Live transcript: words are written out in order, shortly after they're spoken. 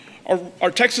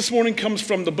Our text this morning comes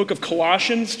from the book of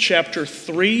Colossians, chapter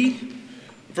 3,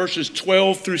 verses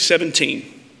 12 through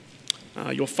 17.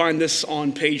 You'll find this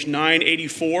on page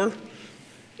 984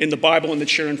 in the Bible in the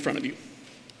chair in front of you.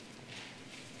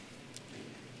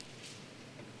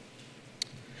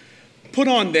 Put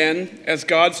on then, as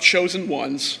God's chosen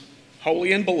ones,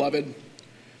 holy and beloved,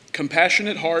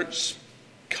 compassionate hearts,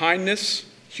 kindness,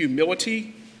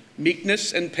 humility,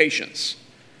 meekness, and patience,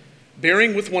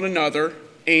 bearing with one another,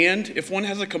 and if one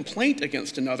has a complaint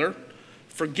against another,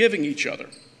 forgiving each other.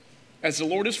 As the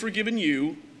Lord has forgiven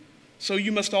you, so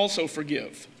you must also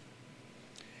forgive.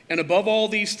 And above all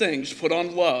these things, put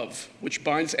on love, which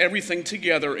binds everything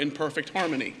together in perfect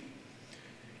harmony.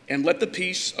 And let the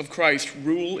peace of Christ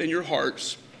rule in your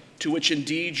hearts, to which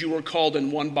indeed you are called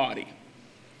in one body.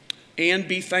 And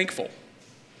be thankful.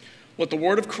 Let the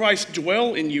word of Christ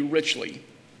dwell in you richly,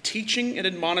 teaching and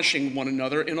admonishing one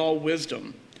another in all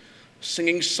wisdom,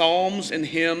 singing psalms and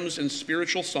hymns and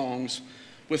spiritual songs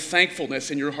with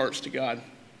thankfulness in your hearts to God.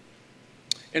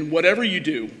 And whatever you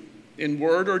do, in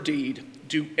word or deed,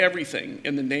 do everything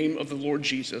in the name of the Lord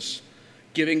Jesus,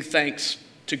 giving thanks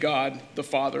to God the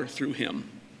Father through him.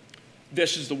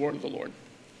 This is the word of the Lord.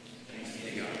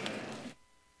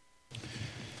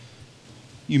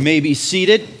 You may be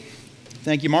seated.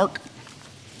 Thank you, Mark.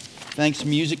 Thanks,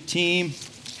 music team.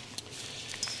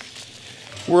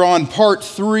 We're on part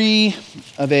 3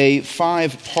 of a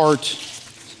 5-part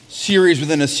series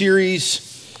within a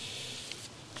series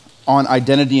on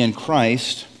identity in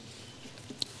Christ.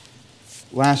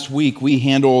 Last week, we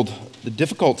handled the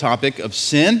difficult topic of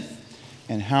sin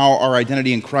and how our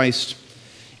identity in Christ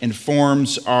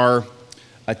informs our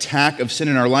attack of sin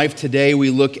in our life. Today, we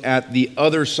look at the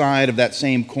other side of that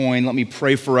same coin. Let me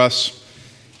pray for us,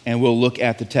 and we'll look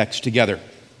at the text together.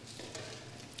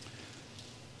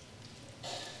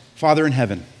 Father in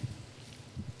heaven,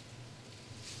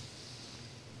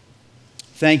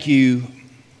 thank you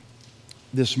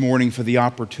this morning for the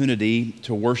opportunity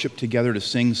to worship together, to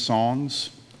sing songs,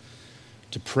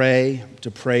 to pray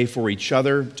for each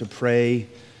other, to pray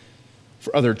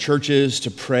for other churches, to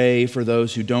pray for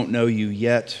those who don't know you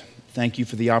yet. Thank you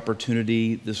for the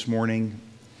opportunity this morning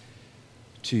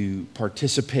to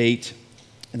participate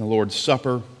in the Lord's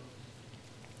Supper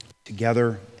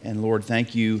together. And Lord,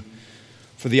 thank you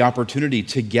for the opportunity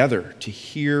together to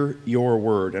hear your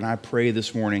word. And I pray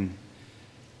this morning,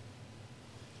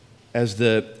 as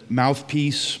the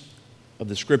mouthpiece of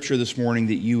the scripture this morning,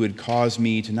 that you would cause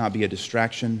me to not be a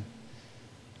distraction.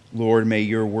 Lord, may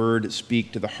your word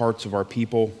speak to the hearts of our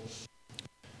people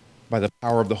by the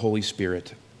power of the Holy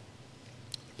Spirit.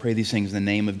 I pray these things in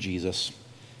the name of Jesus.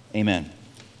 Amen.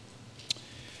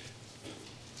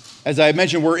 As I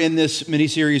mentioned, we're in this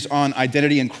mini-series on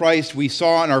identity in Christ. We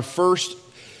saw in our first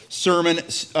sermon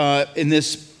in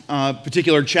this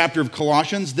particular chapter of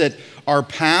Colossians that our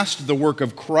past, the work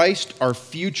of Christ, our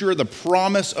future, the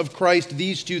promise of Christ,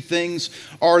 these two things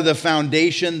are the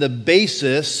foundation, the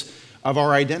basis of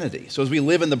our identity. So as we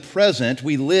live in the present,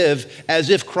 we live as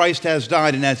if Christ has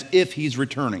died and as if he's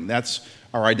returning. That's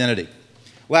our identity.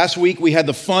 Last week we had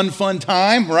the fun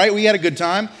time, right? We had a good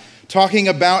time talking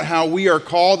about how we are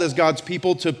called as God's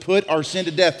people to put our sin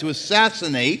to death, to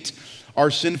assassinate our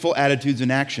sinful attitudes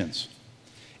and actions.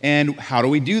 And how do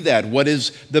we do that? What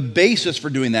is the basis for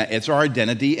doing that? It's our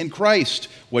identity in Christ,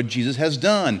 what Jesus has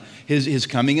done, his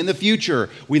coming in the future.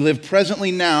 We live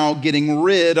presently now getting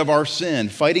rid of our sin,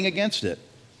 fighting against it.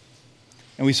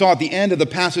 And we saw at the end of the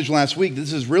passage last week,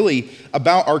 this is really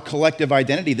about our collective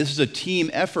identity. This is a team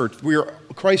effort.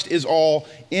 Christ is all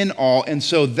in all. And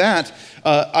so that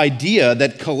idea,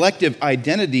 that collective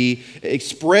identity, it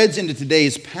spreads into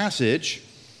today's passage.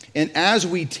 And as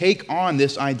we take on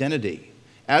this identity,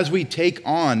 in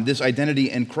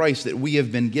Christ that we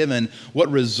have been given, what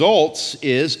results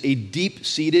is a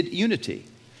deep-seated unity.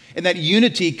 And that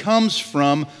unity comes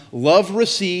from love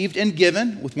received and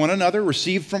given with one another,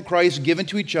 received from Christ, given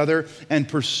to each other, and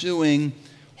pursuing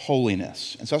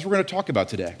holiness. And so that's what we're going to talk about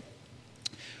today.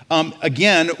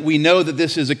 Again, we know that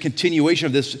this is a continuation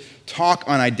of this talk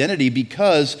on identity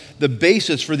because the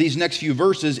basis for these next few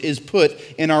verses is put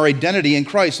in our identity in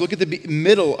Christ. Look at the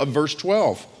middle of verse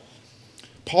 12.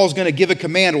 Paul's going to give a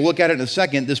command. We'll look at it in a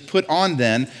second, this put on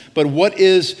then. But what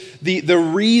is the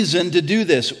reason to do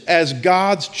this? As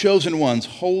God's chosen ones,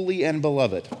 holy and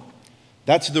beloved.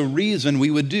 That's the reason we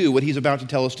would do what he's about to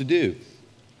tell us to do.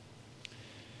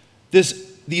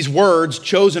 These words,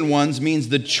 chosen ones, means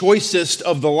the choicest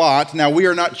of the lot. Now, we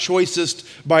are not choicest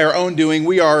by our own doing.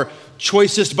 We are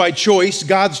choicest by choice,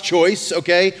 God's choice,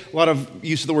 okay? A lot of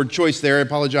use of the word choice there, I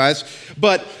apologize.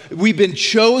 But we've been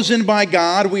chosen by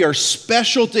God. We are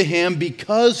special to Him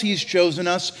because He's chosen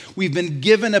us. We've been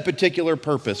given a particular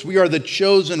purpose. We are the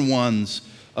chosen ones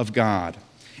of God.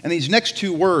 And these next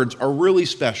two words are really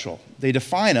special. They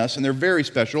define us, and they're very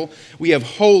special. We have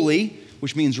holy,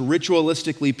 which means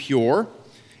ritualistically pure.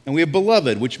 And we have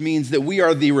beloved, which means that we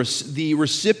are the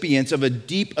recipients of a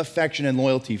deep affection and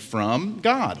loyalty from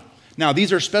God. Now,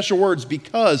 these are special words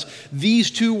because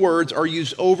these two words are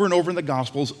used over and over in the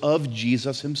Gospels of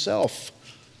Jesus Himself.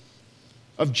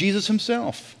 Of Jesus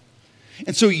Himself.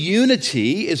 And so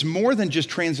unity is more than just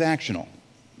transactional.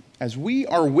 As we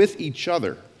are with each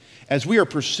other, as we are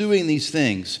pursuing these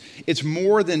things, it's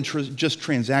more than just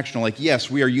transactional. Like, yes,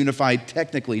 we are unified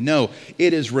technically. No,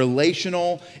 it is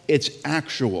relational. It's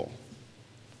actual.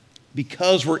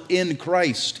 Because we're in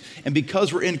Christ. And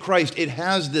because we're in Christ, it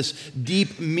has this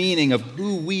deep meaning of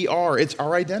who we are. It's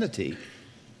our identity.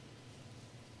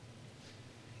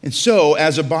 And so,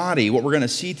 as a body, what we're going to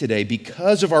see today,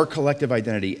 because of our collective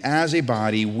identity, as a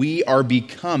body, we are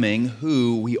becoming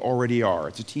who we already are.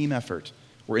 It's a team effort.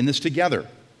 We're in this together.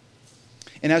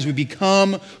 And as we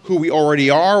become who we already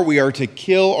are, we are to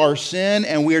kill our sin,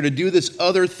 and we are to do this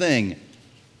other thing,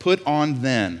 put on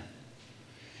then.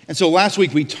 And so last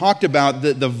week we talked about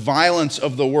the violence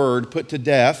of the word, put to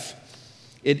death.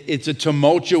 It's a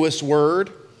tumultuous word.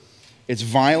 It's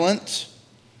violent.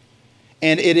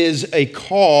 And it is a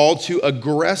call to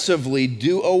aggressively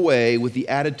do away with the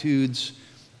attitudes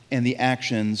and the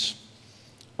actions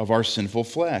of our sinful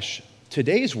flesh.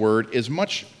 Today's word is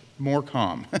much more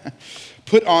calm.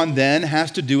 Put on then has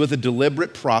to do with a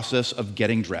deliberate process of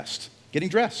getting dressed. Getting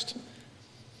dressed.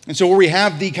 And so where we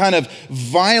have the kind of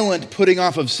violent putting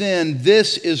off of sin,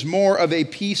 this is more of a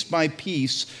piece by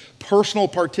piece personal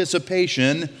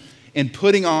participation in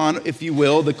putting on, if you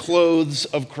will, the clothes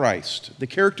of Christ, the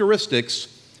characteristics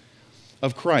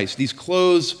of Christ. These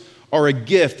clothes are a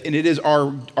gift, and it is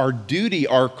our duty,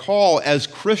 our call as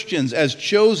Christians, as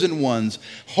chosen ones,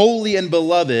 holy and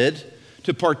beloved,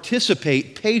 to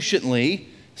participate patiently,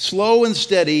 slow and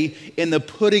steady, in the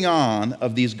putting on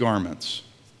of these garments.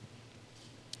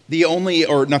 One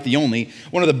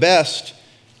of the best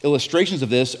illustrations of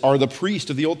this are the priests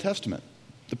of the Old Testament.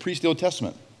 The priests of the Old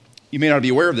Testament. You may not be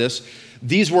aware of this.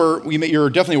 You're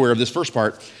definitely aware of this first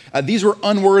part. These were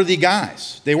unworthy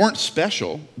guys. They weren't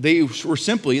special. They were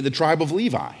simply the tribe of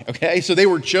Levi, okay? So they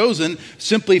were chosen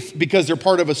simply because they're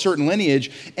part of a certain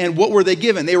lineage. And what were they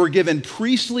given? They were given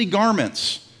priestly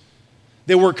garments.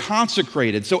 They were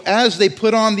consecrated. So as they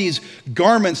put on these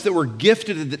garments that were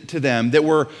gifted to them, that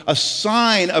were a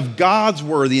sign of God's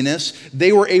worthiness,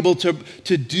 they were able to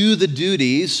do the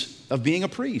duties of being a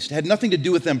priest. It had nothing to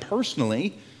do with them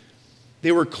personally.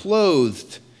 They were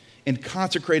clothed in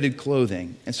consecrated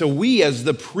clothing. And so we, as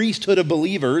the priesthood of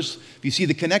believers, if you see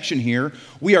the connection here,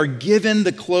 we are given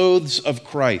the clothes of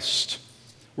Christ.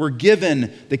 We're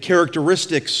given the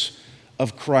characteristics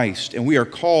of Christ, and we are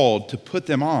called to put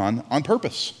them on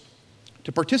purpose,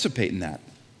 to participate in that.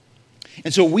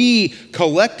 And so we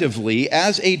collectively,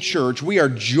 as a church, we are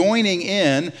joining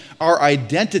in our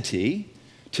identity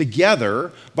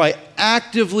together by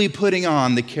actively putting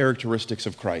on the characteristics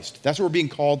of Christ. That's what we're being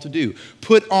called to do.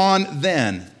 Put on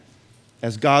then,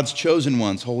 as God's chosen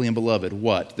ones, holy and beloved,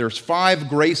 what? There's 5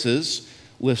 graces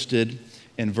listed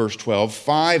in verse 12,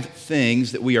 5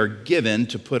 things that we are given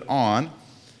to put on.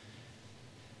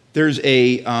 There's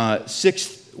a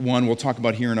 6th one we'll talk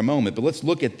about here in a moment, but let's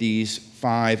look at these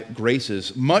 5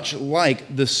 graces. Much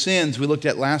like the sins we looked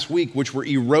at last week, which were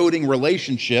eroding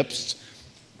relationships.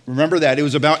 Remember that. It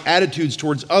was about attitudes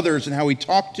towards others and how we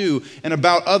talk to and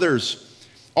about others.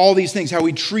 All these things, how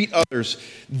we treat others.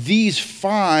 These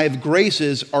 5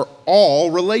 graces are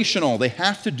all relational. They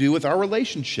have to do with our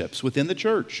relationships within the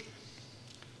church.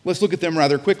 Let's look at them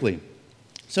rather quickly.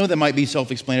 Some of them might be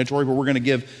self-explanatory, but we're going to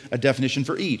give a definition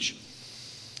for each.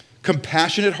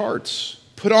 Compassionate hearts.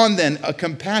 Put on then a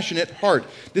compassionate heart.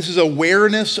 This is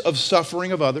awareness of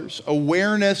suffering of others,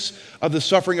 awareness of the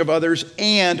suffering of others,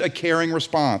 and a caring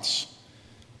response.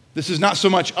 This is not so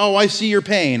much, oh, I see your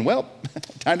pain. Well,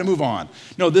 time to move on.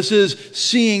 No, this is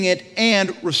seeing it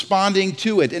and responding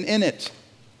to it and in it.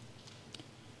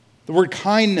 The word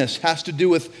kindness has to do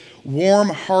with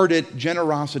warm-hearted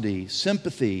generosity,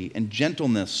 sympathy, and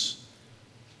gentleness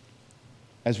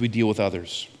as we deal with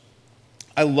others.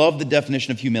 I love the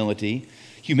definition of humility.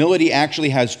 Humility actually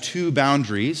has 2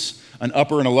 boundaries, an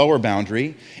upper and a lower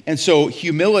boundary. And so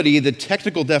humility, the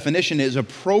technical definition, is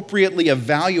appropriately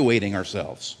evaluating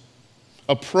ourselves.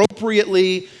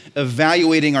 Appropriately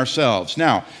evaluating ourselves.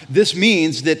 Now, this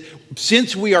means that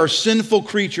since we are sinful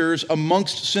creatures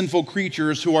amongst sinful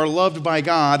creatures who are loved by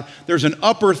God, there's an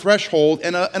upper threshold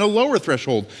and a lower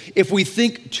threshold. If we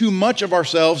think too much of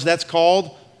ourselves, that's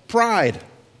called pride.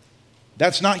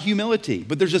 That's not humility.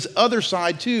 But there's this other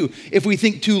side too. If we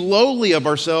think too lowly of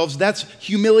ourselves, that's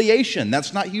humiliation.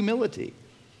 That's not humility.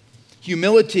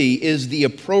 Humility is the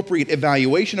appropriate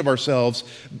evaluation of ourselves.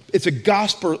 It's a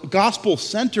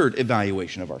gospel-centered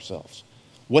evaluation of ourselves.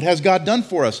 What has God done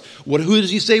for us? Who does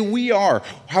he say we are?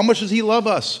 How much does he love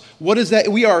us? What is that?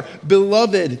 We are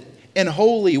beloved and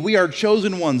holy. We are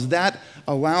chosen ones. That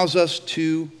allows us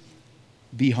to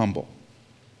be humble.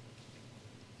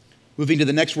 Moving to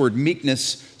the next word,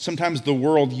 meekness. Sometimes the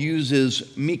world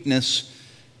uses meekness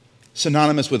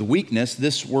synonymous with weakness.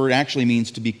 This word actually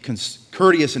means to be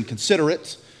courteous and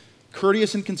considerate.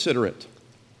 Courteous and considerate.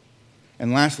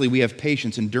 And lastly, we have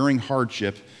patience, enduring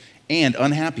hardship, and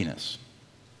unhappiness.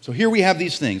 So here we have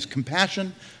these things: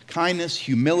 compassion, kindness,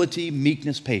 humility,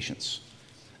 meekness, patience.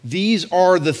 These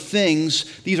are the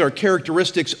things, these are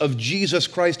characteristics of Jesus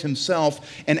Christ himself.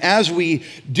 And as we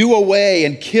do away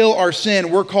and kill our sin,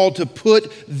 we're called to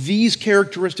put these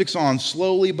characteristics on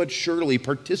slowly but surely,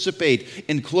 participate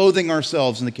in clothing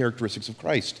ourselves in the characteristics of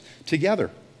Christ together.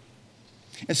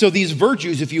 And so these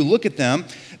virtues, if you look at them,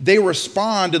 they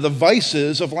respond to the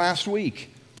vices of last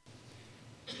week.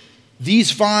 These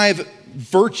 5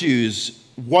 virtues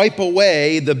wipe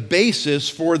away the basis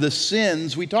for the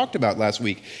sins we talked about last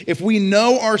week. If we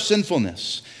know our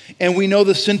sinfulness and we know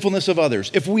the sinfulness of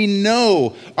others, if we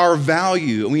know our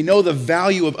value and we know the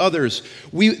value of others,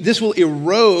 this will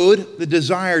erode the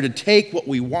desire to take what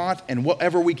we want and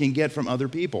whatever we can get from other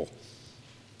people.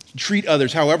 Treat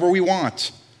others however we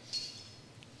want.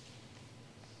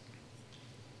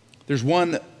 There's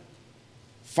one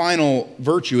final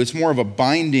virtue. It's more of a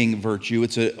binding virtue.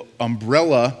 It's an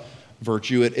umbrella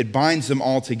virtue. It binds them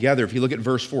all together. If you look at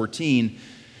verse 14,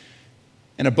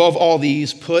 and above all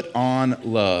these, put on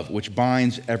love, which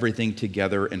binds everything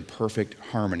together in perfect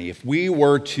harmony. If we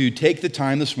were to take the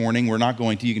time this morning, we're not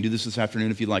going to, you can do this afternoon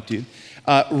if you'd like to,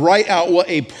 write out what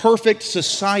a perfect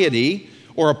society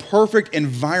or a perfect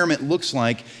environment looks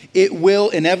like, it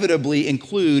will inevitably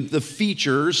include the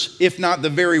features, if not the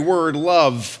very word,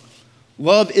 love.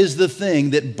 Love is the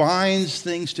thing that binds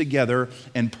things together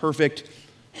in perfect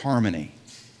harmony.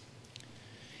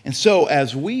 And so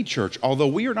as we, church, although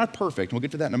we are not perfect, we'll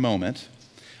get to that in a moment,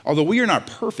 although we are not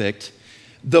perfect,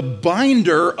 the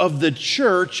binder of the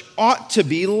church ought to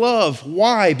be love.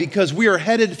 Why? Because we are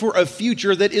headed for a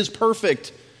future that is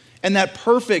perfect, and that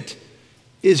perfect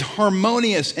is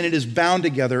harmonious, and it is bound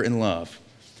together in love.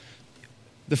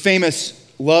 The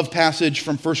famous love passage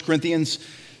from 1 Corinthians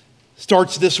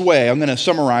starts this way. I'm going to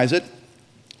summarize it.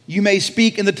 You may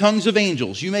speak in the tongues of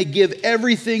angels. You may give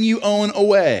everything you own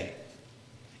away.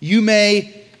 You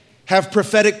may have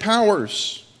prophetic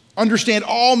powers, understand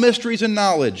all mysteries and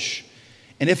knowledge.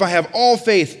 And if I have all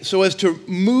faith so as to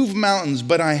move mountains,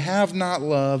 but I have not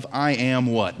love, I am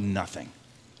what? Nothing.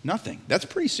 Nothing. That's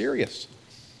pretty serious.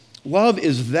 Love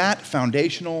is that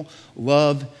foundational.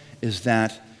 Love is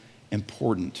that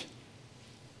important.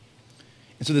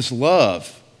 And so this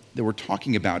love that we're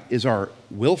talking about is our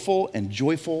willful and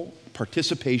joyful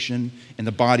participation in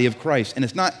the body of Christ. And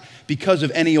it's not because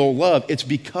of any old love, it's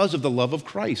because of the love of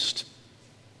Christ.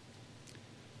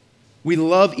 We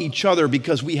love each other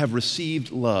because we have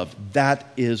received love. That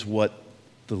is what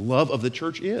the love of the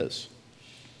church is.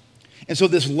 And so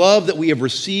this love that we have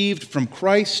received from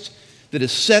Christ, that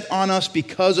is set on us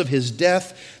because of his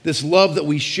death, this love that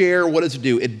we share, what does it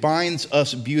do? It binds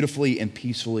us beautifully and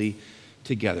peacefully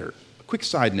together. A quick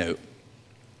side note.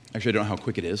 Actually, I don't know how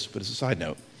quick it is, but it's a side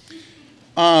note.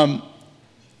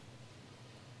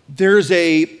 There's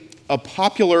a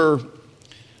popular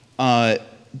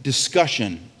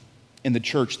discussion in the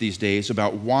church these days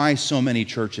about why so many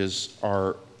churches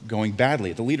are going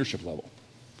badly at the leadership level.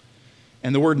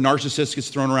 And the word narcissist gets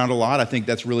thrown around a lot. I think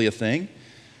that's really a thing.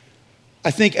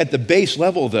 I think at the base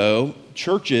level, though,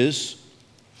 churches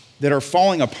that are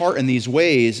falling apart in these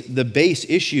ways, the base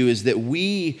issue is that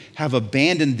we have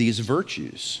abandoned these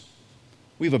virtues.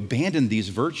 We've abandoned these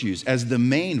virtues as the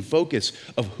main focus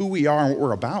of who we are and what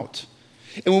we're about.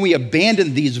 And when we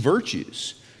abandon these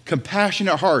virtues,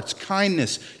 compassionate hearts,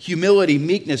 kindness, humility,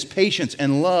 meekness, patience,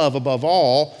 and love above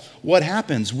all, what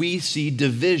happens? We see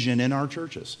division in our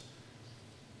churches.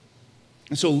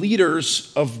 And so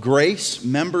leaders of grace,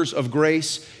 members of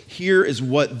grace, here is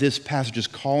what this passage is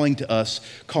calling to us,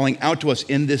 calling out to us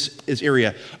in this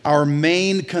area. Our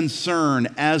main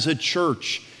concern as a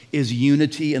church is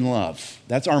unity and love.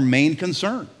 That's our main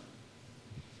concern.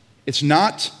 It's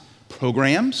not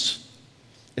programs.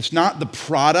 It's not the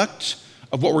product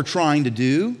of what we're trying to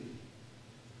do.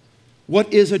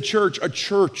 What is a church? A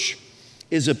church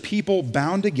is a people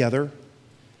bound together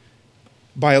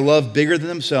by a love bigger than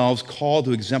themselves, called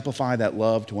to exemplify that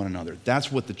love to one another.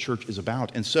 That's what the church is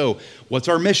about. And so, what's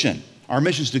our mission? Our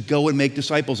mission is to go and make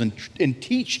disciples and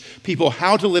teach people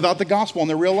how to live out the gospel in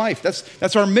their real life.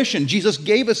 That's our mission. Jesus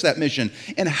gave us that mission.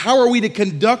 And how are we to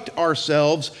conduct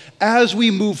ourselves as we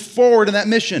move forward in that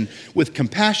mission? With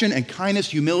compassion and kindness,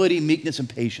 humility, meekness, and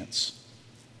patience.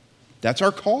 That's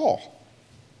our call.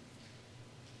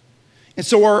 And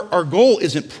so our goal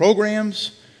isn't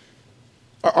programs.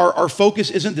 Our focus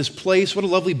isn't this place. What a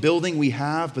lovely building we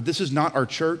have, but this is not our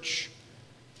church.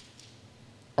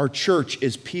 Our church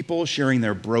is people sharing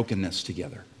their brokenness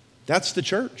together. That's the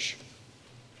church.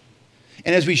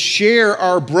 And as we share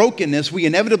our brokenness, we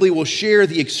inevitably will share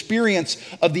the experience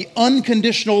of the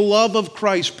unconditional love of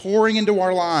Christ pouring into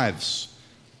our lives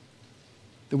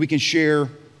that we can share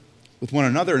with one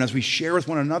another. And as we share with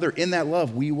one another in that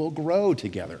love, we will grow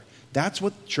together. That's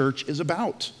what church is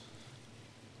about.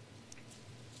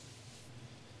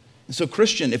 And so,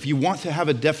 Christian, if you want to have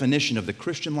a definition of the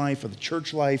Christian life, of the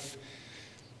church life,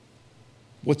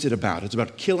 what's it about? It's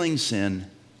about killing sin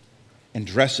and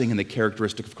dressing in the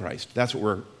characteristic of Christ. That's what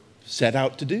we're set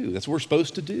out to do. That's what we're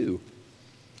supposed to do.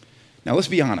 Now, let's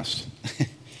be honest.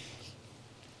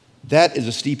 That is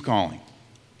a steep calling.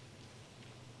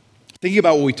 Thinking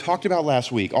about what we talked about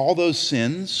last week, all those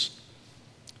sins,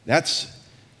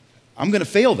 I'm going to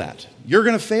fail that. You're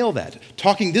going to fail that.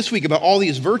 Talking this week about all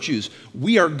these virtues,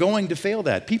 we are going to fail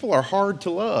that. People are hard to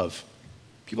love.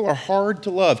 People are hard to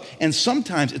love. And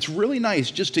sometimes it's really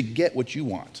nice just to get what you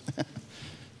want.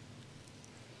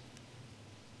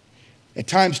 At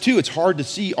times, too, it's hard to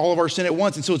see all of our sin at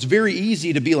once. And so it's very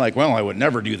easy to be like, well, I would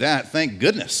never do that. Thank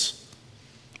goodness.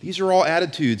 These are all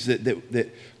attitudes that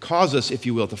cause us, if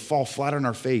you will, to fall flat on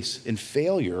our face in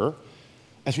failure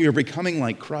as we are becoming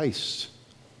like Christ.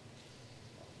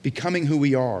 Becoming who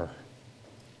we are.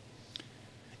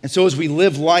 And so as we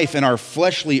live life and our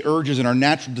fleshly urges and our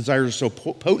natural desires are so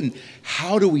potent,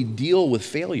 how do we deal with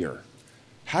failure?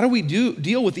 How do we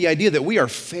deal with the idea that we are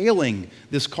failing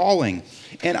this calling?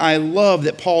 And I love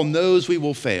that Paul knows we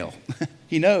will fail.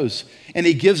 He knows. And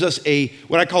he gives us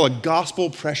what I call a gospel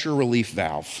pressure relief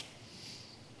valve.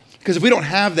 Because if we don't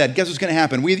have that, guess what's going to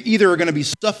happen? We either are going to be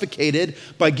suffocated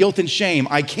by guilt and shame.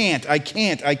 I can't.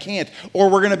 Or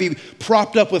we're going to be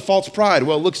propped up with false pride.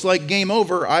 Well, it looks like game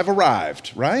over. I've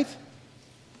arrived, right?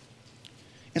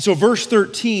 And so verse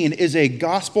 13 is a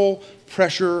gospel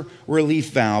pressure relief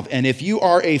valve. And if you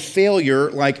are a failure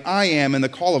like I am in the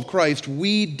call of Christ,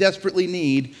 we desperately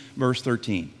need verse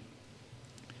 13.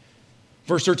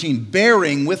 Verse 13,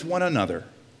 bearing with one another.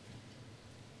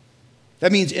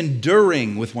 That means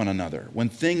enduring with one another when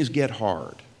things get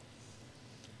hard.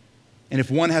 And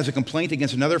if one has a complaint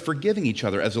against another, forgiving each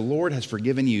other. As the Lord has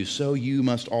forgiven you, so you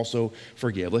must also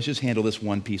forgive. Let's just handle this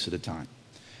one piece at a time.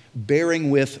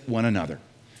 Bearing with one another.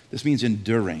 This means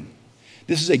enduring.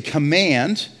 This is a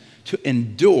command to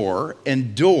endure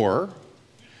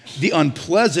the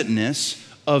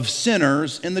unpleasantness of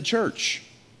sinners in the church.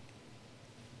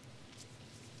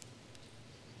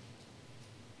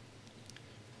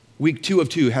 Week 2 of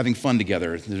 2, having fun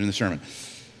together in the sermon.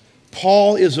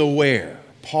 Paul is aware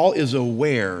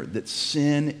that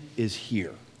sin is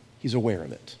here. He's aware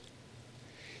of it.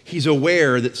 He's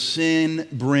aware that sin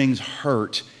brings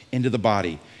hurt into the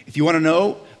body. If you want to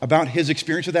know about his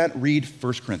experience of that, read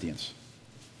 1 Corinthians.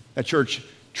 That church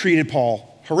treated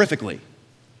Paul horrifically.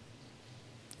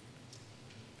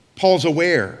 Paul's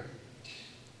aware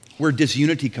where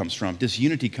disunity comes from.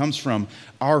 Disunity comes from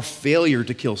our failure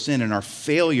to kill sin and our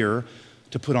failure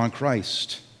to put on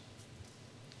Christ.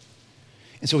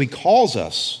 And so he calls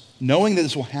us, knowing that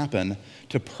this will happen,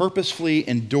 to purposefully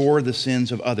endure the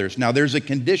sins of others. Now, there's a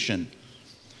condition.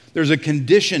 There's a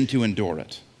condition to endure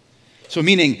it. So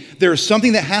meaning there's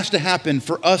something that has to happen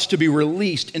for us to be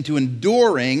released into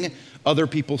enduring other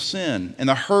people's sin and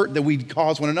the hurt that we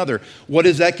cause one another. What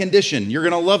is that condition? You're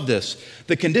going to love this.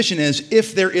 The condition is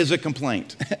if there is a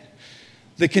complaint.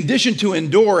 The condition to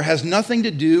endure has nothing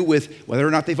to do with whether or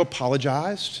not they've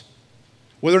apologized,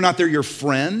 whether or not they're your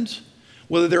friend,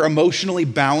 whether they're emotionally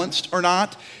balanced or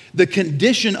not. The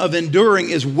condition of enduring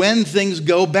is when things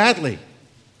go badly.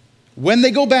 When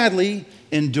they go badly,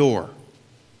 endure.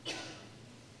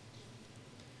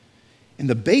 And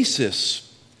the basis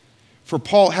for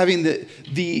Paul having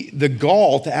the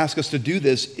gall to ask us to do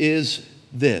this is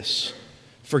this: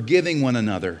 forgiving one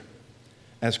another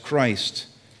as Christ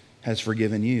has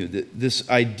forgiven you. This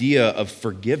idea of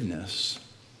forgiveness,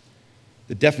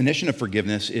 The definition of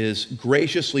forgiveness is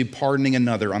graciously pardoning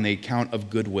another on the account of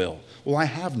goodwill. Well, I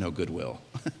have no goodwill.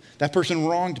 That person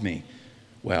wronged me.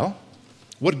 Well,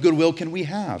 what goodwill can we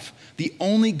have? The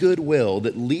only goodwill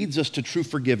that leads us to true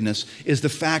forgiveness is the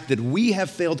fact that we have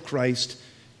failed Christ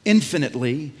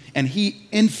infinitely, and he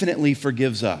infinitely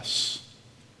forgives us.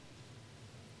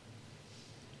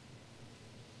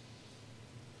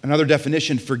 Another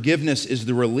definition, forgiveness is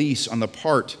the release on the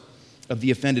part of the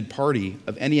offended party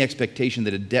of any expectation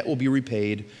that a debt will be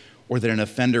repaid or that an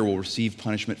offender will receive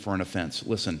punishment for an offense.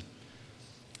 Listen,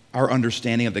 our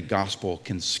understanding of the gospel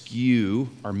can skew,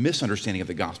 our misunderstanding of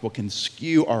the gospel can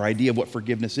skew our idea of what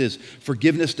forgiveness is.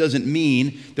 Forgiveness doesn't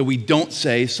mean that we don't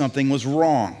say something was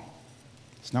wrong.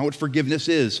 It's not what forgiveness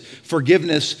is.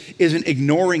 Forgiveness isn't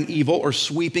ignoring evil or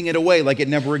sweeping it away like it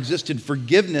never existed.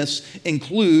 Forgiveness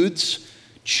includes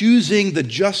choosing the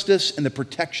justice and the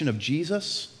protection of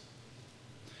Jesus.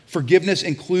 Forgiveness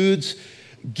includes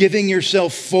giving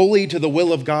yourself fully to the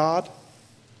will of God.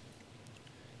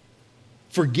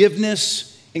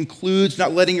 Forgiveness includes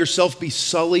not letting yourself be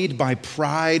sullied by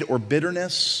pride or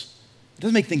bitterness. It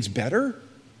doesn't make things better.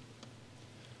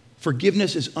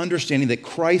 Forgiveness is understanding that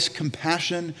Christ's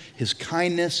compassion, his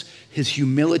kindness, his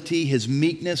humility, his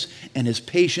meekness, and his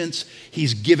patience,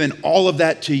 he's given all of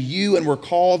that to you, and we're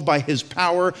called by his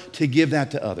power to give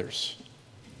that to others.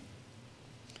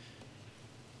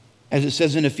 As it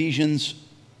says in Ephesians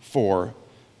 4,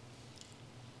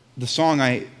 the song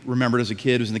I remembered as a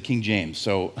kid was in the King James.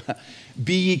 So,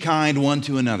 be ye kind one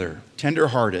to another,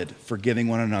 tender-hearted, forgiving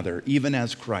one another, even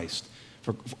as Christ.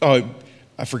 I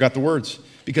forgot the words.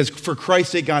 Because for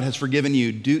Christ's sake, God has forgiven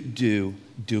you.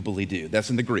 Doubly do. That's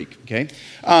in the Greek, okay?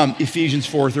 Ephesians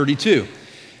 4:32.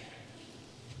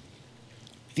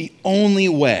 The only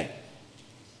way,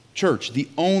 church, the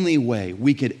only way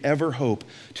we could ever hope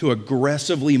to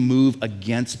aggressively move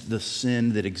against the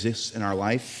sin that exists in our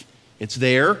life, it's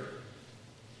there.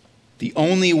 The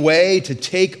only way to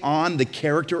take on the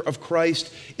character of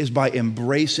Christ is by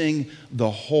embracing the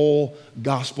whole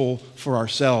gospel for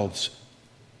ourselves.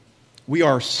 We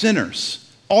are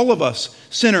sinners, all of us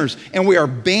sinners, and we are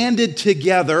banded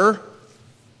together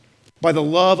by the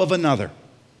love of another.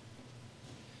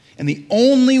 And the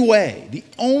only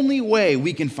way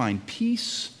we can find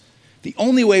peace, the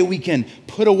only way we can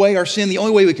put away our sin, the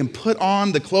only way we can put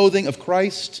on the clothing of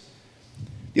Christ,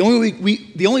 the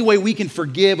only way we can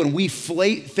forgive when we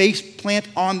face plant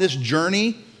on this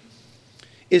journey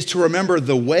is to remember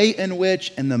the way in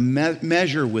which and the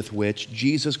measure with which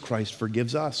Jesus Christ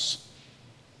forgives us.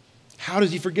 How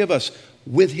does he forgive us?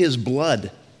 With his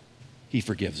blood, he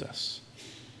forgives us.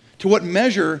 To what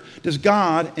measure does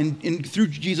God, and through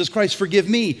Jesus Christ, forgive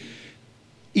me?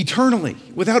 Eternally,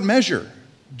 without measure.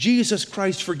 Jesus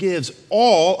Christ forgives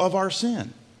all of our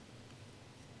sin.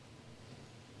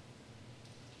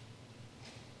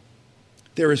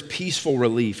 There is peaceful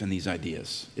relief in these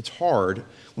ideas. It's hard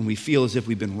when we feel as if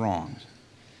we've been wronged.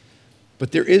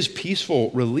 But there is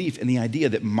peaceful relief in the idea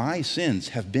that my sins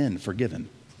have been forgiven.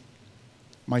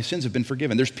 My sins have been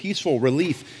forgiven. There's peaceful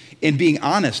relief in being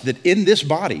honest that in this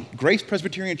body, Grace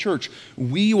Presbyterian Church,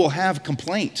 we will have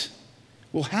complaint.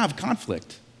 We'll have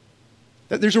conflict.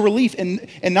 There's a relief in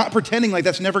not pretending like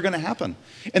that's never going to happen.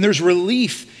 And there's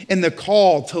relief in the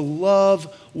call to love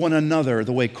one another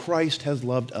the way Christ has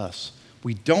loved us.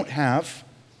 We don't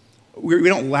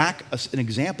lack an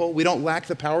example. We don't lack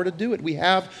the power to do it. We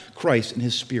have Christ and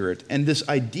his Spirit. And this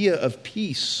idea of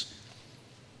peace,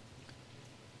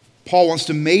 Paul wants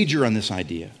to major on this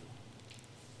idea.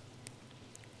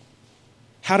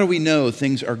 How do we know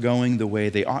things are going the way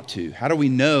they ought to? How do we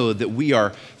know that we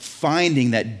are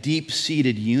finding that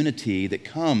deep-seated unity that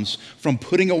comes from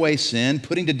putting away sin,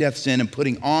 putting to death sin, and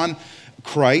putting on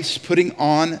Christ, putting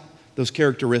on those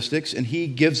characteristics? And he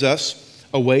gives us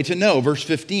a way to know. Verse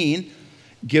 15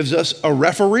 gives us a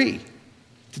referee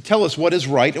to tell us what is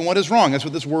right and what is wrong. That's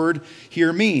what this word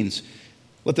here means.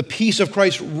 Let the peace of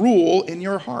Christ rule in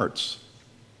your hearts,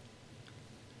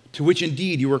 to which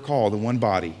indeed you are called in one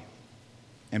body,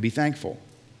 and be thankful.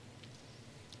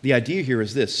 The idea here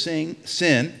is this: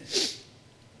 sin,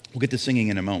 we'll get to singing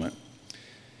in a moment.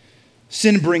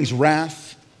 Sin brings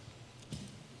wrath,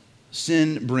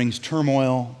 sin brings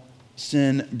turmoil,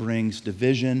 sin brings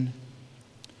division.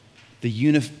 The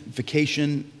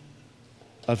unification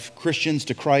of Christians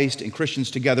to Christ and Christians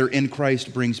together in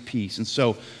Christ brings peace. And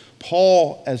so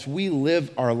Paul, as we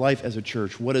live our life as a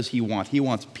church, what does he want? He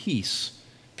wants peace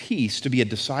to be a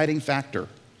deciding factor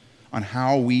on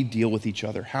how we deal with each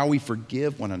other, how we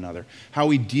forgive one another, how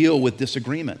we deal with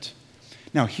disagreement.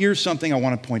 Now, here's something I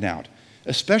want to point out.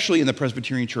 Especially in the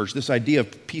Presbyterian Church, this idea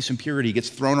of peace and purity gets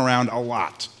thrown around a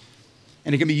lot.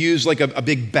 And it can be used like a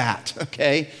big bat,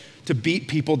 okay, to beat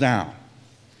people down.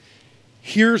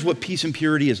 Here's what peace and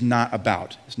purity is not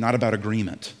about. It's not about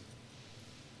agreement.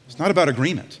 It's not about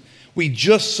agreement. We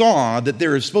just saw that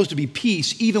there is supposed to be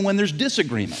peace even when there's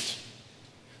disagreement.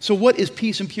 So what is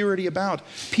peace and purity about?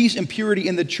 Peace and purity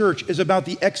in the church is about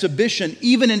the exhibition,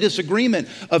 even in disagreement,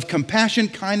 of compassion,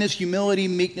 kindness, humility,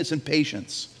 meekness, and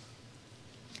patience.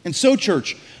 And so,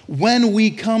 church, when we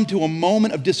come to a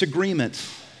moment of disagreement,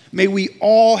 may we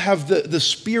all have the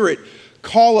Spirit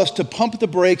call us to pump the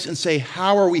brakes and say,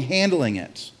 how are we handling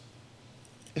it?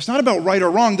 It's not about right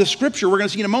or wrong. The scripture, we're going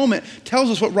to see in a moment, tells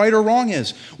us what right or wrong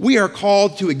is. We are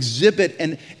called to exhibit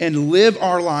and live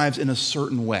our lives in a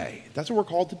certain way. That's what we're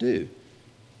called to do.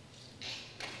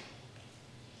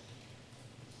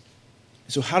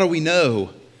 So how do we know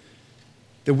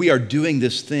that we are doing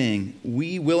this thing?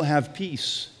 We will have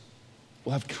peace.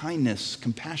 We'll have kindness,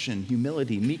 compassion,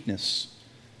 humility, meekness,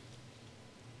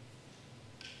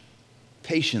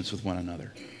 patience with one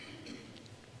another.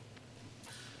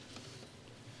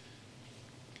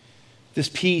 This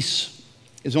peace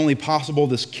is only possible,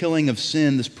 this killing of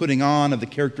sin, this putting on of the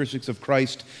characteristics of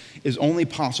Christ is only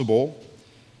possible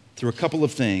through a couple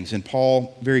of things. And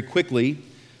Paul, very quickly,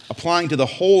 applying to the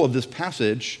whole of this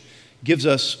passage, gives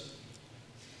us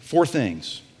 4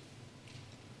 things.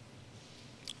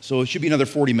 So it should be another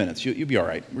 40 minutes. You'll be all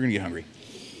right. We're going to get hungry.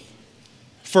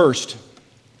 First,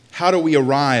 how do we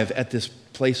arrive at this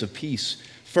place of peace?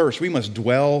 First, we must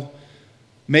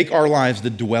make our lives the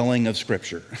dwelling of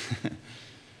Scripture.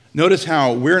 Notice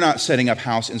how we're not setting up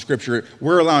house in Scripture.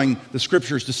 We're allowing the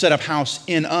Scriptures to set up house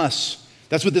in us.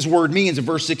 That's what this word means in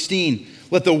verse 16.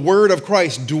 Let the word of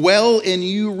Christ dwell in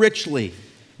you richly.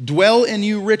 Dwell in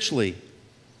you richly.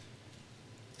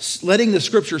 Letting the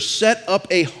Scripture set up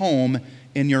a home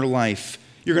in your life.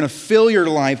 You're going to fill your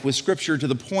life with Scripture to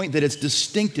the point that it's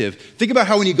distinctive. Think about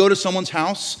how when you go to someone's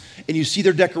house and you see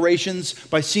their decorations,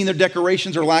 by seeing their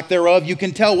decorations or lack thereof, you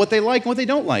can tell what they like and what they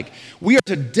don't like. We are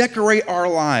to decorate our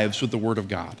lives with the Word of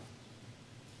God.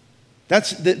 That's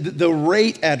the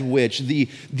rate at which,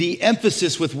 the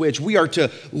emphasis with which we are to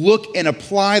look and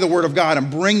apply the Word of God and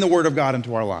bring the Word of God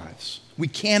into our lives. We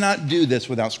cannot do this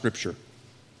without Scripture.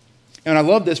 And I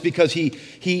love this because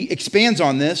he expands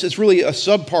on this. It's really a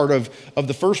subpart of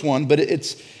the first one, but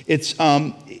it's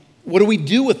what do we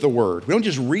do with the word? We don't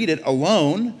just read it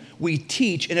alone. We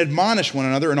teach and admonish one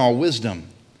another in all wisdom.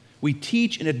 We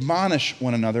teach and admonish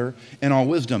one another in all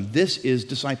wisdom. This is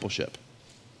discipleship.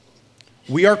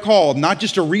 We are called not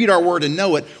just to read our word and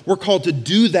know it, we're called to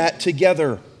do that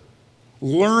together.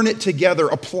 Learn it together,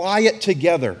 apply it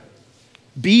together,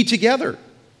 be together.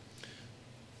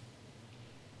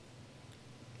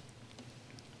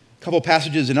 A couple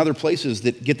passages in other places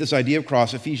that get this idea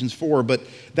across, Ephesians 4, but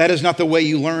that is not the way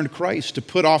you learned Christ, to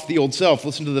put off the old self.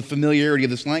 Listen to the familiarity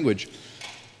of this language.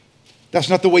 That's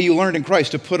not the way you learned in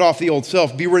Christ, to put off the old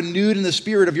self. Be renewed in the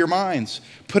spirit of your minds.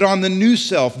 Put on the new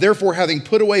self. Therefore, having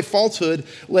put away falsehood,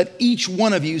 let each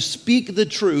one of you speak the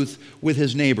truth with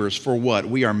his neighbors. For what?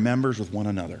 We are members with one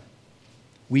another.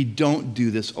 We don't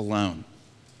do this alone.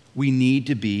 We need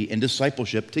to be in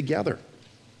discipleship together.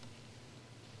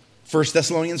 1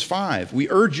 Thessalonians 5, we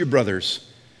urge you,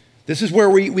 brothers. This is where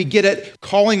we get at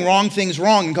calling wrong things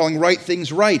wrong and calling right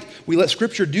things right. We let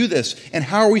Scripture do this. And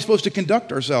how are we supposed to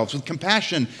conduct ourselves? With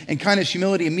compassion and kindness,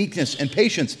 humility and meekness and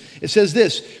patience. It says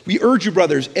this, we urge you,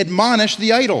 brothers, admonish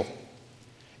the idle.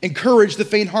 Encourage the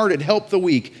faint-hearted, help the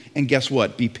weak. And guess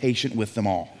what? Be patient with them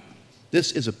all.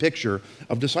 This is a picture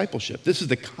of discipleship. This is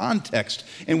the context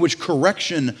in which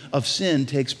correction of sin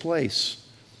takes place.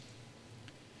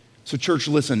 So church,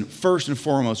 listen, first and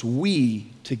foremost, we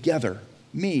together,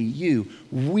 me, you,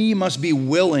 we must be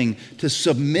willing to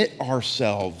submit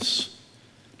ourselves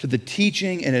to the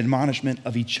teaching and admonishment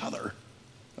of each other.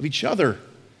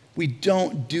 We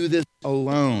don't do this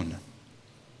alone.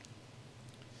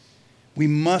 We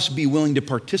must be willing to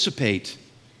participate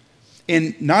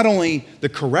in not only the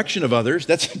correction of others,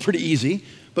 that's pretty easy,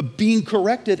 but being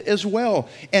corrected as well.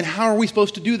 And how are we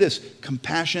supposed to do this?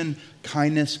 Compassion,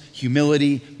 kindness,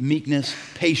 humility, meekness,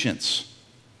 patience.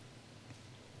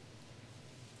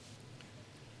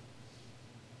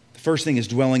 The first thing is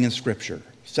dwelling in Scripture.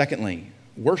 Secondly,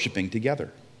 worshiping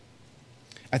together.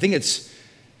 I think it's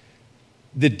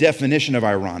the definition of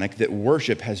ironic that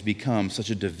worship has become such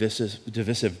a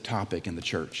divisive topic in the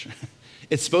church.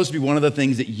 It's supposed to be one of the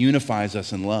things that unifies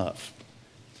us in love.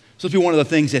 It's supposed to be one of the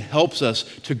things that helps us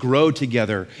to grow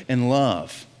together in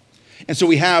love. And so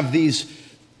we have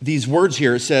these words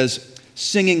here. It says,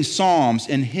 singing psalms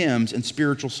and hymns and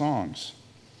spiritual songs.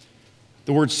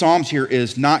 The word psalms here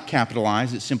is not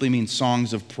capitalized. It simply means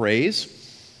songs of praise.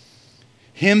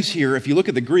 Hymns here, if you look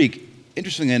at the Greek,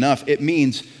 interestingly enough, it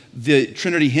means the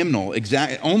Trinity hymnal,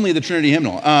 only the Trinity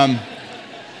hymnal.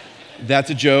 That's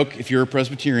a joke. If you're a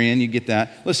Presbyterian, you get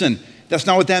that. Listen, that's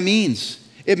not what that means.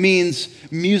 It means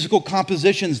musical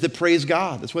compositions that praise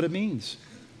God. That's what it means.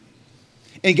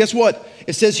 And guess what?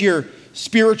 It says here,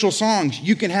 spiritual songs.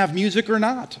 You can have music or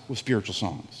not with spiritual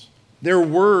songs. They're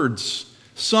words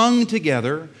sung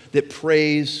together that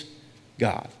praise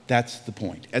God. That's the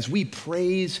point. As we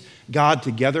praise God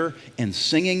together and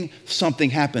singing,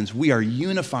 something happens. We are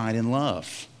unified in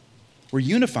love. We're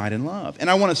unified in love. And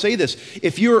I want to say this.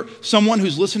 If you're someone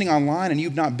who's listening online and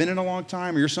you've not been in a long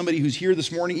time, or you're somebody who's here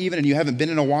this morning even and you haven't been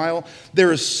in a while,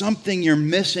 there is something you're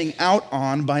missing out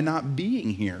on by not being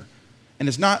here. And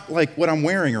it's not like what I'm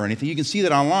wearing or anything. You can see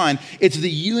that online. It's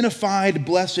the unified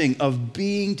blessing of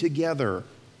being together.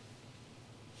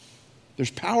 There's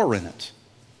power in it.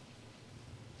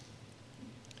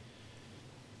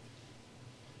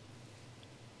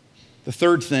 The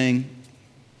third thing,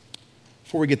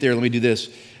 before we get there, let me do this.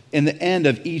 In the end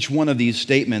of each one of these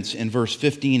statements, in verse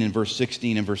 15 and verse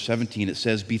 16 and verse 17, it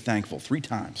says, be thankful 3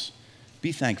 times.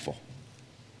 Be thankful.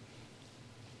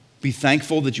 Be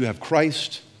thankful that you have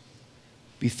Christ.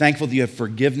 Be thankful that you have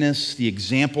forgiveness, the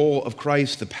example of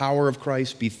Christ, the power of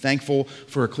Christ. Be thankful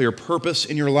for a clear purpose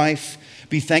in your life.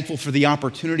 Be thankful for the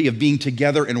opportunity of being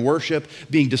together in worship,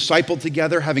 being discipled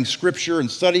together, having scripture and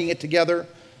studying it together.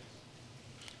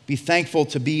 Be thankful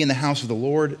to be in the house of the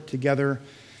Lord together.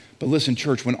 But listen,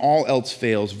 church, when all else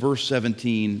fails, verse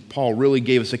 17, Paul really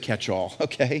gave us a catch-all,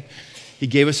 okay? He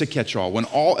gave us a catch-all. When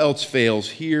all else fails,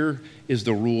 here is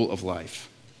the rule of life.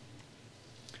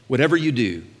 Whatever you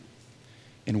do,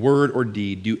 in word or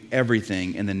deed, do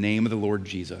everything in the name of the Lord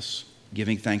Jesus,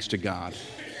 giving thanks to God,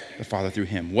 the Father, through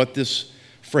him. What this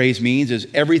phrase means is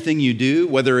everything you do,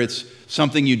 whether it's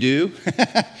something you do,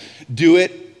 do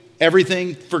it,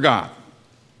 everything for God.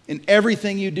 In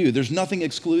everything you do, there's nothing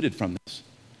excluded from this.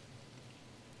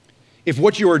 If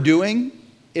what you are doing,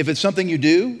 if it's something you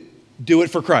do it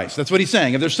for Christ. That's what he's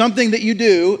saying. If there's something that you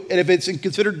do, and if it's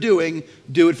considered doing,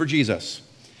 do it for Jesus.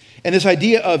 And this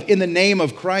idea of in the name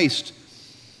of Christ,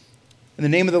 in the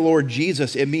name of the Lord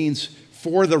Jesus, it means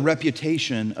for the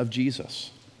reputation of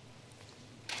Jesus.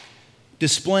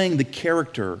 Displaying the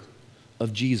character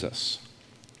of Jesus.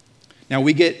 Now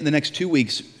we get in the next 2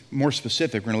 weeks more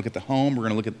specific. We're going to look at the home. We're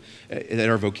going to look at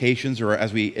our vocations or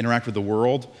as we interact with the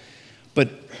world. But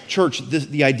church,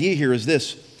 the idea here is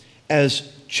this.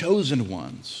 As chosen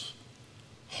ones,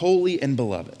 holy and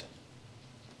beloved,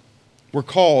 we're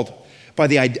called by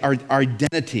our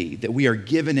identity that we are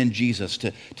given in Jesus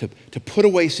to put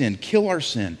away sin, kill our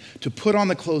sin, to put on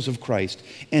the clothes of Christ.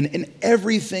 And in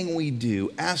everything we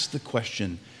do, ask the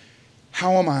question,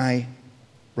 how am I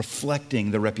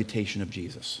reflecting the reputation of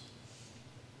Jesus?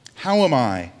 How am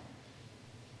I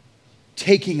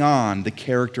taking on the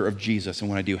character of Jesus in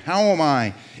what I do? How am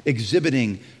I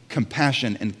exhibiting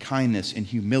compassion and kindness and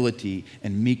humility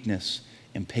and meekness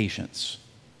and patience?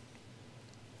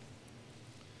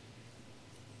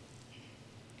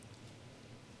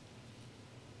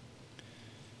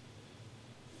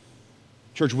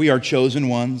 Church, we are chosen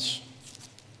ones.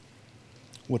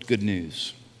 What good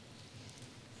news.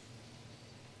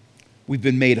 We've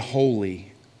been made holy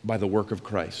by the work of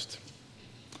Christ.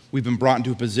 We've been brought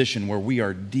into a position where we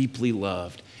are deeply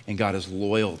loved and God is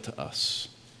loyal to us.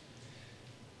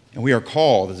 And we are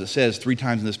called, as it says 3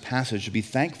 times in this passage, to be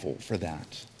thankful for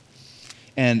that.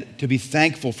 And to be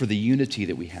thankful for the unity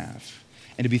that we have.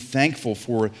 And to be thankful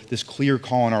for this clear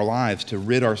call in our lives to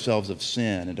rid ourselves of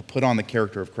sin and to put on the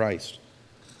character of Christ.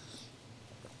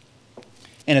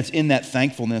 And it's in that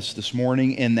thankfulness this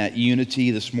morning, in that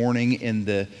unity this morning, in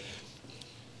the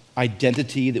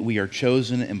identity that we are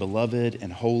chosen and beloved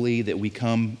and holy, that we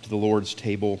come to the Lord's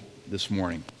table this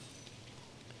morning.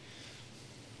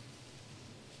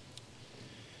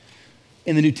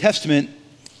 In the New Testament,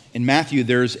 in Matthew,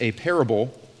 there's a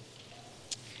parable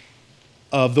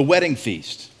of the wedding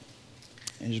feast.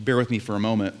 And just bear with me for a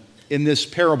moment. In this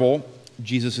parable,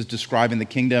 Jesus is describing the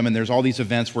kingdom, and there's all these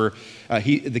events where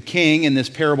the king in this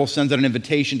parable sends out an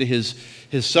invitation to his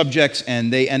subjects,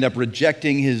 and they end up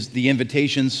rejecting the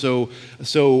invitation so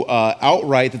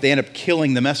outright that they end up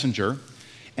killing the messenger.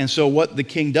 And so what the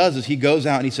king does is he goes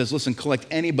out and he says, listen, collect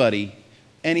anybody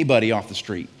off the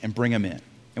street and bring them in.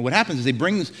 And what happens is he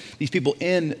brings these people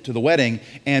in to the wedding,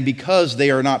 and because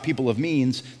they are not people of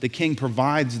means, the king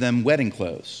provides them wedding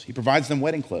clothes. He provides them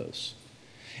wedding clothes.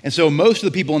 And so most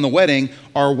of the people in the wedding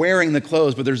are wearing the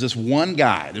clothes, but there's this one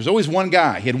guy. There's always one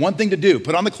guy. He had one thing to do,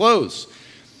 put on the clothes.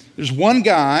 There's one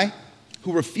guy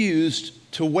who refused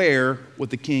to wear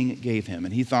what the king gave him.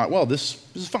 And he thought, well, this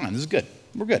is fine. This is good.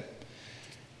 We're good.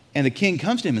 And the king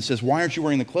comes to him and says, why aren't you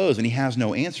wearing the clothes? And he has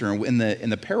no answer. And in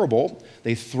the parable,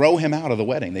 they throw him out of the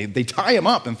wedding. They tie him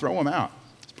up and throw him out.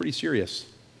 It's pretty serious.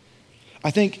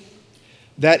 I think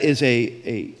that is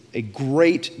a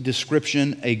great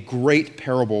description, a great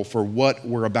parable for what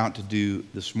we're about to do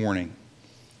this morning.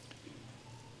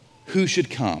 Who should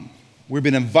come? We've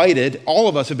been invited, all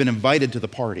of us have been invited to the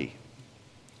party.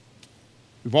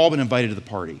 We've all been invited to the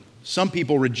party. Some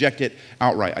people reject it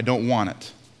outright. I don't want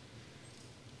it.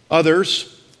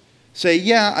 Others say,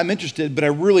 yeah, I'm interested, but I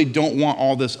really don't want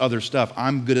all this other stuff.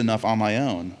 I'm good enough on my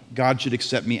own. God should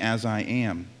accept me as I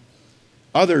am.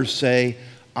 Others say,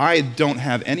 I don't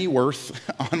have any worth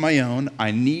on my own.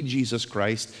 I need Jesus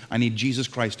Christ. I need Jesus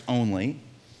Christ only.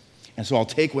 And so I'll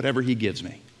take whatever he gives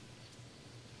me.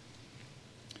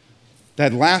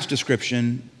 That last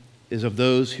description is of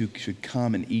those who should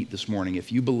come and eat this morning.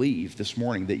 If you believe this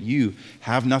morning that you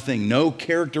have nothing, no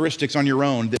characteristics on your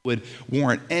own that would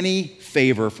warrant any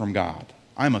favor from God.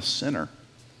 I'm a sinner.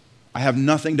 I have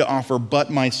nothing to offer but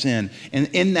my sin. And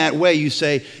in that way you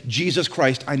say, Jesus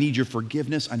Christ, I need your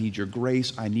forgiveness. I need your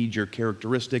grace. I need your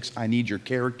characteristics. I need your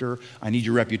character. I need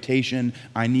your reputation.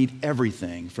 I need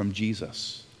everything from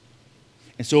Jesus.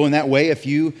 And so in that way, if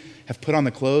you have put on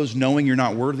the clothes, knowing you're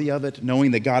not worthy of it,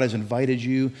 knowing that God has invited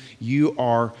you,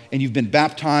 and you've been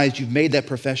baptized, you've made that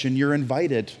profession, you're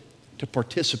invited to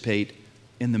participate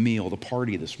in the meal, the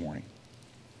party this morning.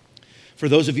 For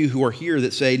those of you who are here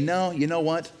that say, no, you know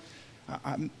what?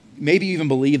 Maybe you even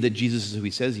believe that Jesus is who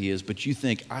he says he is, but you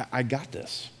think, I got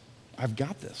this. I've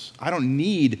got this. I don't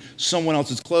need someone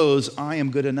else's clothes. I am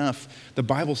good enough. The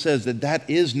Bible says that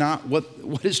is not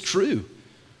what is true.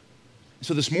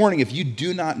 So this morning, if you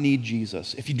do not need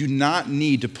Jesus, if you do not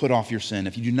need to put off your sin,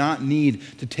 if you do not need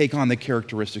to take on the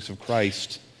characteristics of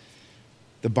Christ,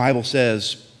 the Bible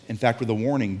says, in fact, with a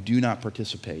warning, do not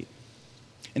participate.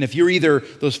 And if you're either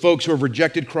those folks who have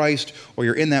rejected Christ or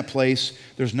you're in that place,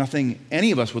 there's nothing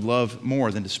any of us would love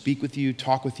more than to speak with you,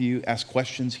 talk with you, ask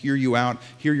questions, hear you out,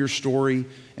 hear your story,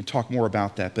 and talk more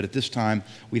about that. But at this time,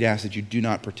 we'd ask that you do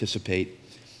not participate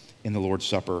in the Lord's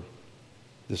Supper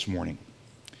this morning.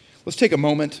 Let's take a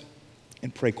moment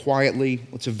and pray quietly.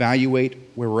 Let's evaluate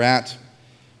where we're at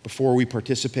before we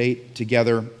participate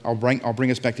together. I'll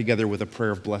bring us back together with a prayer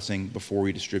of blessing before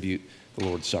we distribute the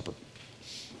Lord's Supper.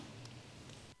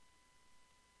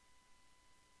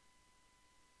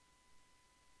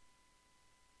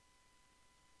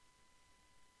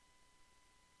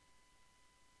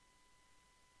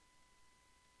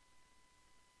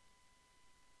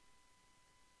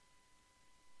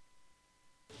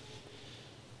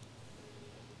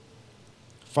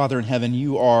 Father in heaven,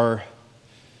 you are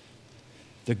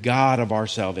the God of our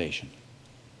salvation.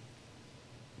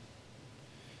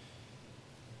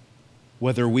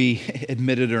 Whether we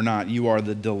admit it or not, you are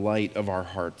the delight of our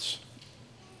hearts.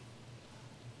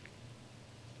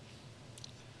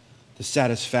 The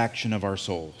satisfaction of our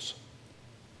souls.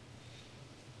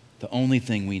 The only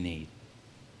thing we need.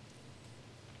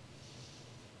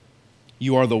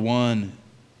 You are the one,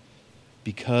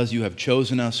 because you have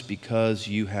chosen us, because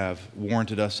you have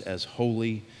warranted us as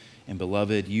holy and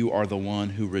beloved, you are the one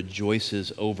who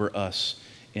rejoices over us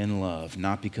in love,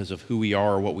 not because of who we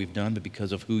are or what we've done, but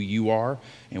because of who you are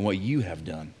and what you have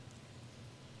done.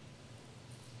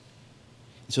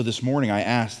 So this morning I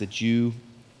ask that you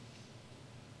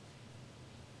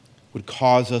would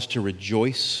cause us to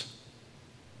rejoice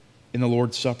in the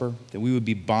Lord's Supper, that we would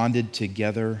be bonded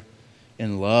together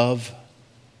in love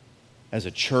as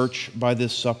a church by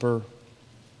this supper.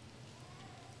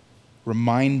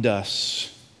 Remind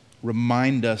us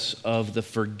of the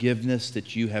forgiveness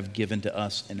that you have given to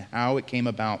us and how it came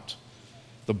about,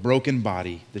 the broken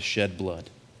body, the shed blood.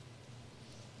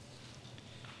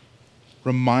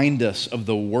 Remind us of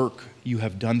the work you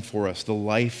have done for us, the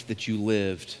life that you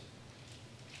lived.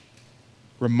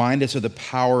 Remind us of the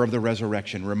power of the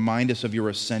resurrection. Remind us of your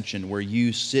ascension, where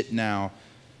you sit now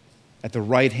at the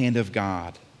right hand of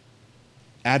God,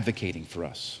 advocating for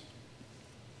us.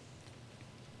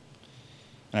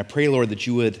 And I pray, Lord, that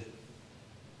you would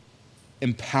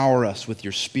empower us with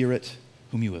your Spirit,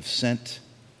 whom you have sent,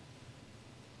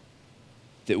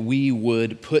 that we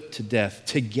would put to death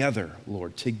together,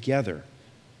 Lord, together,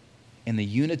 in the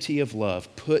unity of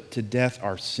love, put to death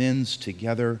our sins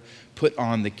together, put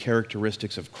on the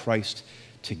characteristics of Christ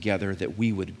together, that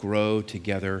we would grow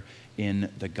together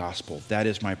in the gospel. That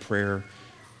is my prayer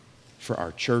for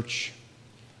our church.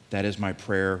 That is my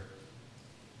prayer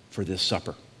for this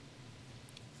supper.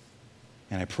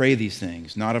 And I pray these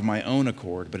things, not of my own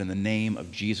accord, but in the name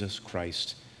of Jesus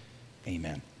Christ.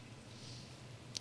 Amen.